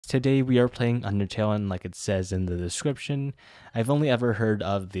Today we are playing Undertale, and like it says in the description, I've only ever heard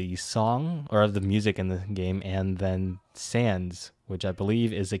of the song or of the music in the game, and then Sans, which I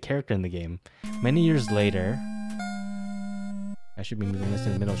believe is a character in the game. Many years later, I should be moving this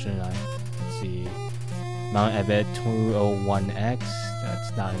in the middle, shouldn't I? Let's see. Mount Ebet 201X.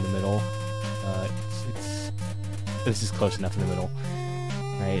 That's not in the middle. This is close enough in the middle.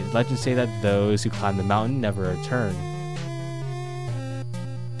 Right. Legends say that those who climb the mountain never return.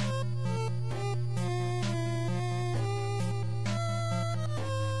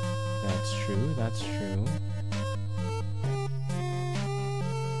 That's true.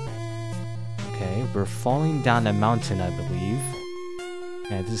 Okay, we're falling down a mountain, I believe.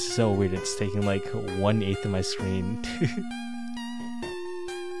 Man, this is so weird. It's taking like 1/8 of my screen.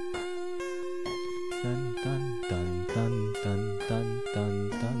 Dun dun dun dun dun dun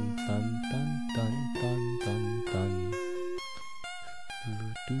dun dun dun dun dun dun dun.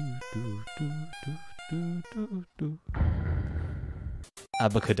 Do do do do do do do.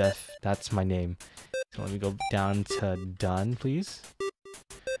 Abacadef, that's my name. So let me go down to done, please.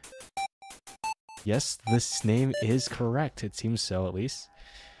 Yes, this name is correct. It seems so, at least.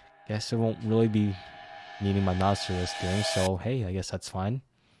 Guess I won't really be needing my mouse for this game, so hey, I guess that's fine.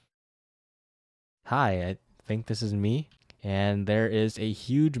 Hi, I think this is me. And there is a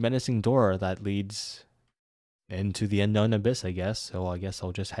huge menacing door that leads into the unknown abyss, I guess. So I guess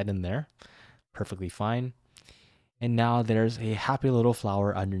I'll just head in there. Perfectly fine. And now there's a happy little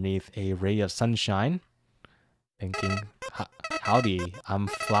flower underneath a ray of sunshine. Thinking, howdy, I'm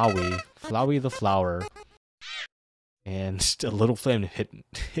Flowey. Flowey the flower. And just a little flame hit.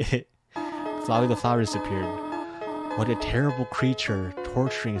 Flowey the flower disappeared. What a terrible creature,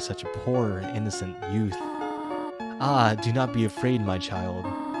 torturing such a poor, innocent youth. Ah, do not be afraid, my child.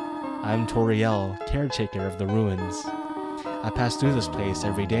 I'm Toriel, caretaker of the ruins. I pass through this place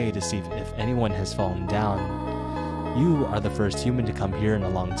every day to see if anyone has fallen down. You are the first human to come here in a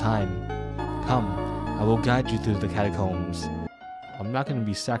long time. Come, I will guide you through the catacombs. I'm not going to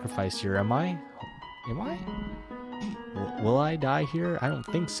be sacrificed here, am I? Am I? Will I die here? I don't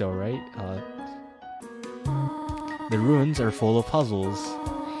think so, right? The ruins are full of puzzles.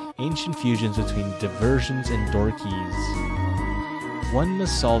 Ancient fusions between diversions and door keys. One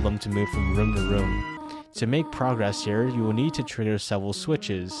must solve them to move from room to room. To make progress here, you will need to trigger several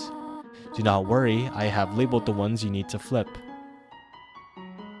switches. Do not worry, I have labeled the ones you need to flip.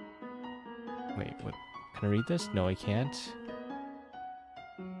 Wait, what? Can I read this? No, I can't.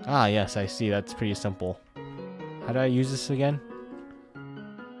 Ah, yes, I see. That's pretty simple. How do I use this again?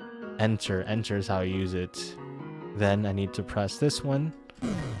 Enter. Enter is how I use it. Then I need to press this one.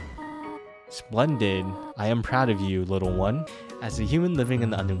 Splendid. I am proud of you, little one. As a human living in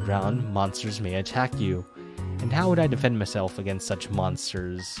the underground, monsters may attack you. And how would I defend myself against such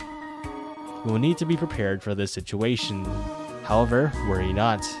monsters? You will need to be prepared for this situation. However, worry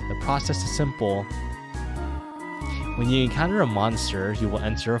not. The process is simple. When you encounter a monster, you will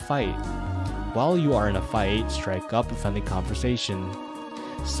enter a fight. While you are in a fight, strike up a friendly conversation.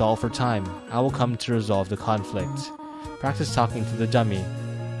 Stall for time. I will come to resolve the conflict. Practice talking to the dummy.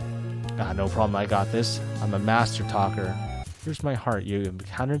 Ah, no problem, I got this. I'm a master talker. Here's my heart. You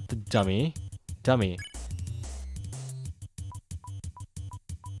encountered the dummy. Dummy.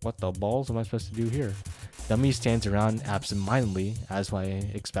 What the balls am I supposed to do here? Dummy stands around absent-mindedly, as I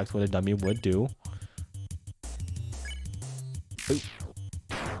expect what a dummy would do.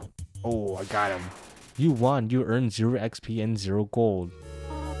 Oh, I got him. You won. You earned 0 XP and 0 gold.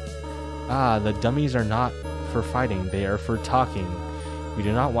 Ah, the dummies are not for fighting. They are for talking. We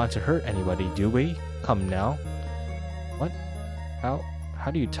do not want to hurt anybody, do we? Come now. What?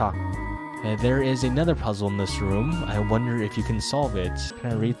 How do you talk? There is another puzzle in this room. I wonder if you can solve it.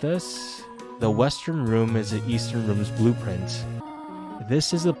 Can I read this? The western room is the eastern room's blueprint.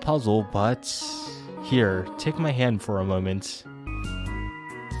 This is a puzzle, but... Here, take my hand for a moment.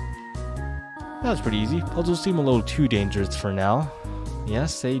 That was pretty easy. Puzzles seem a little too dangerous for now.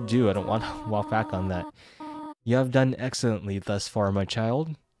 Yes, they do. I don't want to walk back on that. You have done excellently thus far, my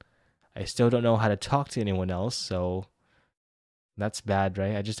child. I still don't know how to talk to anyone else, so... That's bad,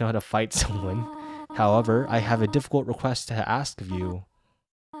 right? I just know how to fight someone. However, I have a difficult request to ask of you.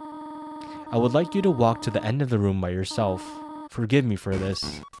 I would like you to walk to the end of the room by yourself. Forgive me for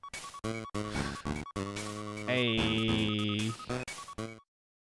this. Hey.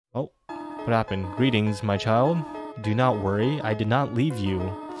 Oh, what happened? Greetings, my child. Do not worry, I did not leave you.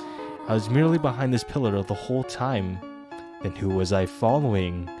 I was merely behind this pillar the whole time. Then who was I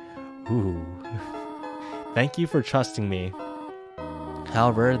following? Ooh. Thank you for trusting me.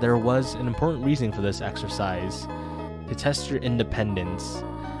 However, there was an important reason for this exercise. To test your independence.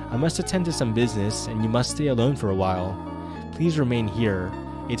 I must attend to some business, and you must stay alone for a while. Please remain here.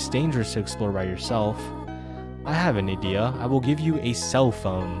 It's dangerous to explore by yourself. I have an idea. I will give you a cell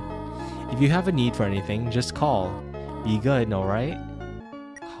phone. If you have a need for anything, just call. Be good, alright?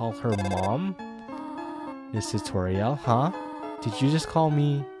 Call her mom? This tutorial, huh? Did you just call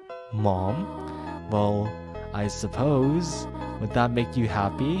me mom? Well, I suppose. Would that make you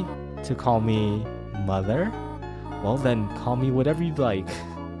happy? To call me mother? Well then, call me whatever you'd like.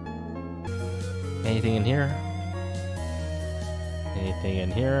 Anything in here? Anything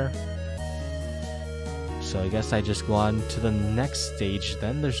in here? So I guess I just go on to the next stage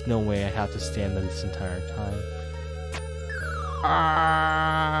then. There's no way I have to stand there this entire time.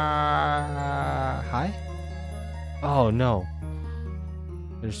 Hi? Oh no.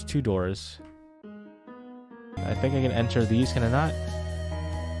 There's 2 doors. I think I can enter these, can I not?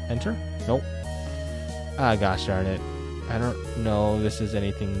 Enter? Nope. Ah, gosh darn it. I don't know if this is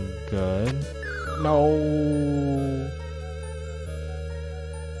anything good. No!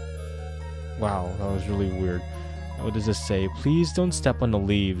 Wow, that was really weird. What does this say? Please don't step on the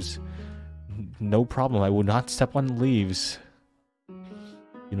leaves. No problem, I will not step on the leaves.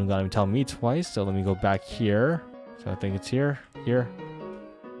 You don't gotta tell me twice, so let me go back here. So I think it's here, here,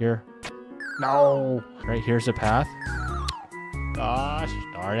 here. No! Right, here's the path. Gosh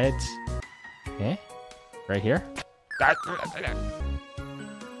darn it. Okay. Right here.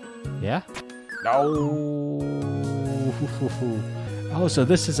 Yeah? No! Oh, so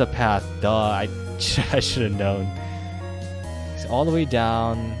this is a path. Duh, I should have known. It's all the way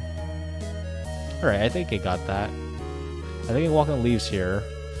down. Alright, I think I got that. I think I can walk on leaves here.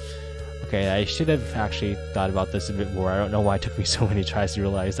 Okay, I should have actually thought about this a bit more. I don't know why it took me so many tries to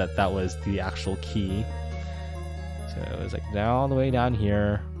realize that that was the actual key. So it was like down all the way down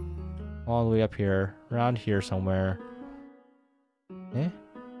here. All the way up here. Around here somewhere. Eh?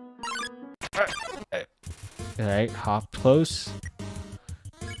 Alright, hop close.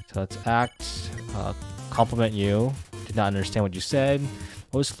 So let's act, compliment you. Did not understand what you said.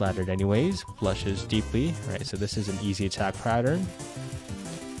 Was flattered anyways. Blushes deeply. Alright, so this is an easy attack pattern.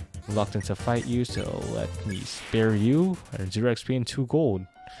 Reluctant to fight you, so let me spare you. 0 XP and 2 gold.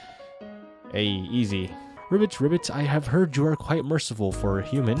 Hey, easy. Ribbits, I have heard you are quite merciful for a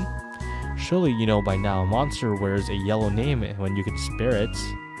human. Surely you know by now a monster wears a yellow name when you can spare it.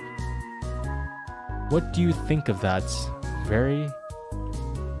 What do you think of that?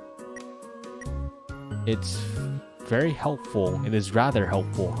 It's very helpful. It is rather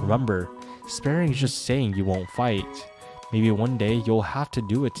helpful. Remember, sparing is just saying you won't fight. Maybe one day you'll have to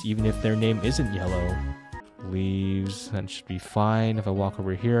do it even if their name isn't yellow. Leaves, that should be fine. If I walk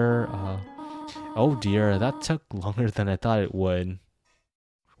over here, oh dear, that took longer than I thought it would.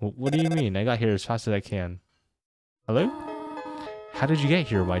 What do you mean? I got here as fast as I can. Hello? How did you get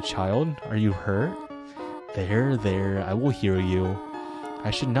here, my child? Are you hurt? There, I will heal you.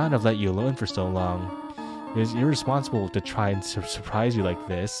 I should not have let you alone for so long. It was irresponsible to try and surprise you like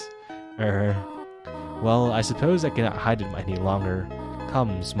this. Well, I suppose I cannot hide it any longer.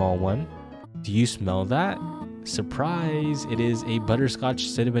 Come, small one. Do you smell that? Surprise! It is a butterscotch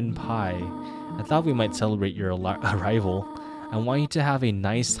cinnamon pie. I thought we might celebrate your arrival. I want you to have a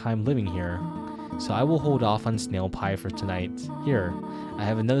nice time living here. So I will hold off on snail pie for tonight. Here, I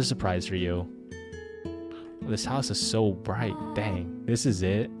have another surprise for you. This house is so bright. Dang, this is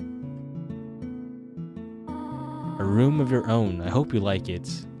it. A room of your own. I hope you like it.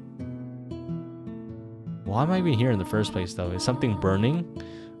 Why am I even here in the first place, though? Is something burning?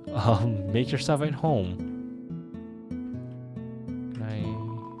 Make yourself at home. Can I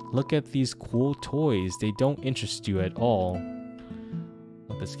look at these cool toys? They don't interest you at all.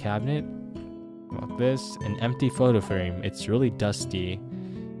 What, this cabinet? What, this? An empty photo frame. It's really dusty.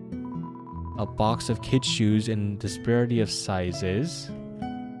 A box of kids' shoes in disparity of sizes.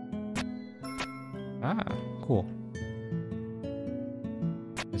 Ah, cool.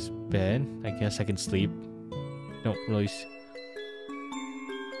 This bed. I guess I can sleep. Don't really.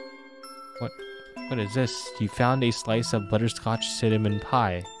 What is this? You found a slice of butterscotch cinnamon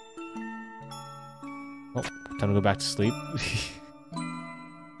pie. Oh, time to go back to sleep.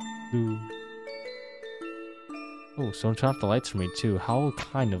 Ooh. Oh, someone turned off the lights for me too. How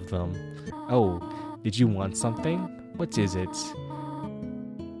kind of them. Oh, did you want something? What is it?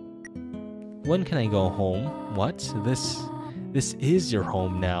 When can I go home? What? This is your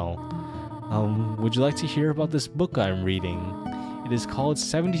home now. Would you like to hear about this book I'm reading? It is called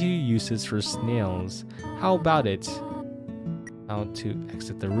 72 Uses for Snails. How about it? How to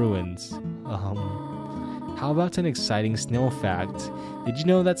exit the ruins. How about an exciting snail fact? Did you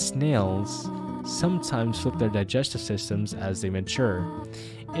know that snails sometimes flip their digestive systems as they mature?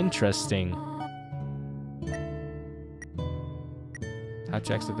 Interesting. Have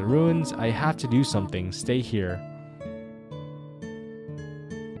to exit the ruins. I have to do something. Stay here.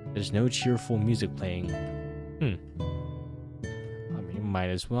 There's no cheerful music playing. I mean, might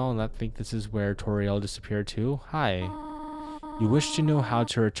as well. I think this is where Toriel disappeared too. Hi. You wish to know how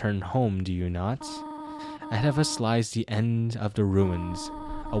to return home, do you not? Ahead of us lies the end of the ruins,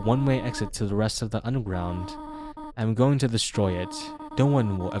 a one-way exit to the rest of the underground. I'm going to destroy it. No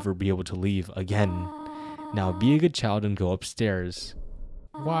one will ever be able to leave again. Now be a good child and go upstairs.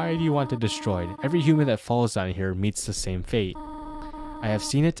 Why do you want to destroy it? Every human that falls down here meets the same fate. I have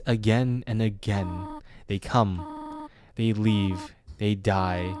seen it again and again. They come, they leave, they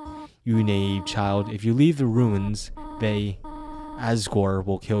die. You naive child, if you leave the ruins, they, Asgore,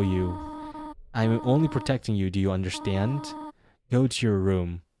 will kill you. I'm only protecting you, do you understand? Go to your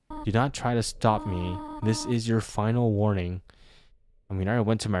room. Do not try to stop me. This is your final warning. I mean, I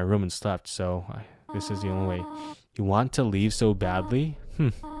went to my room and slept, so this is the only way. You want to leave so badly?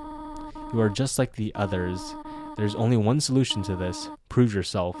 You are just like the others. There's only one solution to this. Prove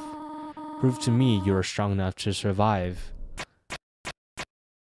yourself. Prove to me you are strong enough to survive.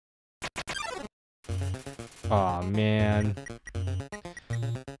 Aw, man.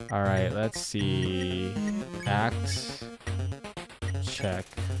 Alright, let's see. Act. Check.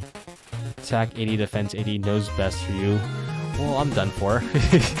 Attack 80, defense 80, knows best for you. Well, I'm done for.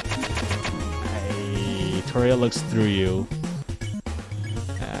 Hey, Toria looks through you.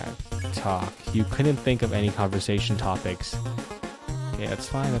 Talk. You couldn't think of any conversation topics. Okay, that's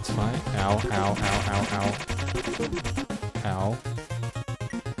fine, that's fine. Ow, ow, ow, ow, ow. Ow.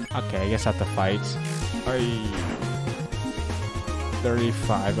 Okay, I guess I have to fight.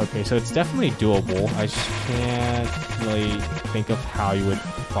 35. Okay, so it's definitely doable. I just can't really think of how you would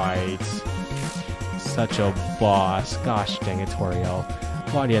fight such a boss. Gosh dang it, Toriel.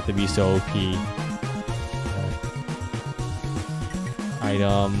 Why do you have to be so OP?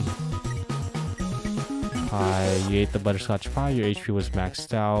 Item. You ate the butterscotch pie, your HP was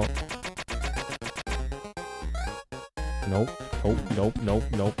maxed out. Nope,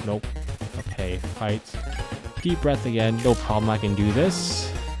 nope. Okay, fight. Deep breath again, no problem, I can do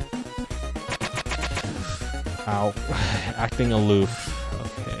this. Ow. Acting aloof.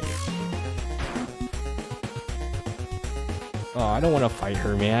 Okay. Oh, I don't want to fight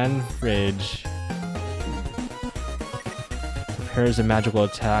her, man. Fridge. Prepares a magical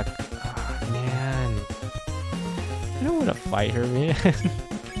attack. I don't want to fight her, man.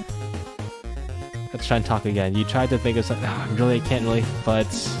 Let's try and talk again. You tried to think of something. I can't really, but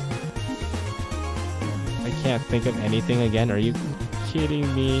I can't think of anything again. Are you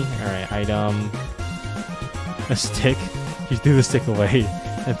kidding me? Alright, item. A stick. You threw the stick away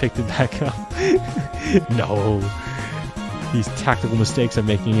and picked it back up. No. These tactical mistakes I'm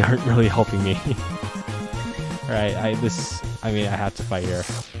making aren't really helping me. Alright, I have to fight here.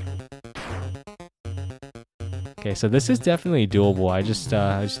 Okay, so this is definitely doable. I just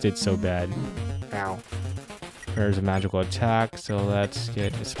did so bad. Ow. There's a magical attack, so let's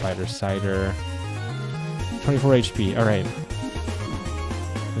get a spider cider. 24 HP. All right.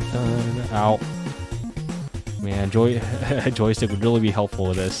 Ow. Man, joystick would really be helpful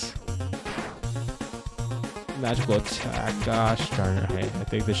with this. Magical attack. Gosh darn it. Okay, I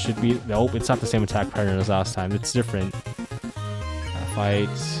think this should be. Nope, it's not the same attack pattern as last time. It's different. Fight.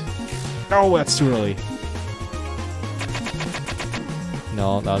 Oh, that's too early.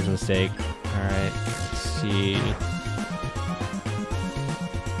 No, that was a mistake. Alright, let's see.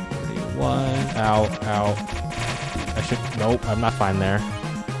 31. Ow, ow. I should. Nope, I'm not fine there.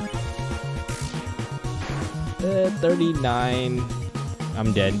 39.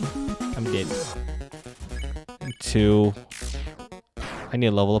 I'm dead. I'm dead. 2. I need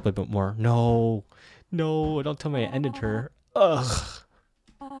to level up a bit more. No. No, don't tell me I ended her. Ugh.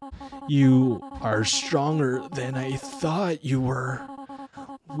 You are stronger than I thought you were.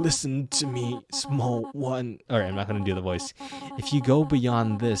 Listen to me, small one. Alright, I'm not gonna do the voice. If you go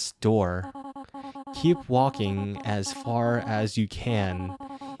beyond this door, keep walking as far as you can.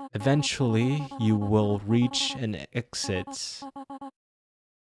 Eventually, you will reach an exit.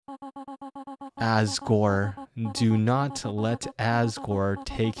 Asgore, do not let Asgore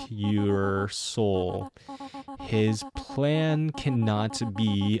take your soul. His plan cannot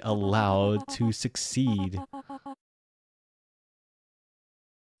be allowed to succeed.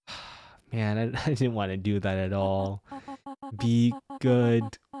 Man, I didn't want to do that at all. Be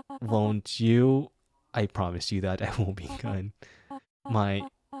good, won't you? I promise you that I will be good. My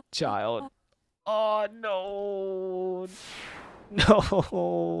child. Oh, no.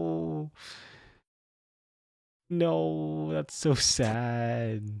 No. No, that's so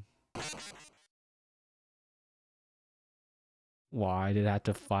sad. Why did I have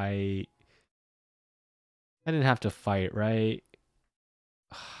to fight? I didn't have to fight, right?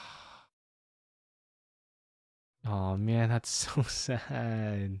 Oh man, that's so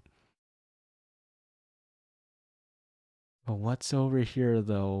sad. But what's over here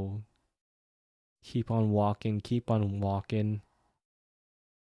though? Keep on walking, keep on walking.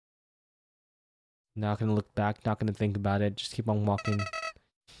 Not gonna look back, not gonna think about it. Just keep on walking.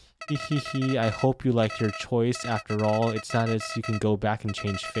 Hehehe, I hope you like your choice. After all, it's not as you can go back and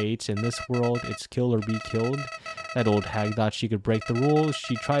change fates. In this world, it's kill or be killed. That old hag thought she could break the rules.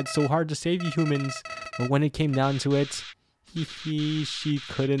 She tried so hard to save you humans, but when it came down to it, hehe, she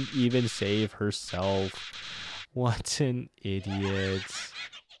couldn't even save herself. What an idiot.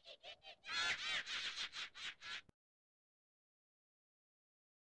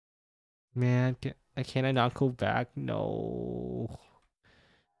 Man, can I not go back? No.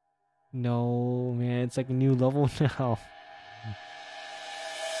 No, man, it's like a new level now.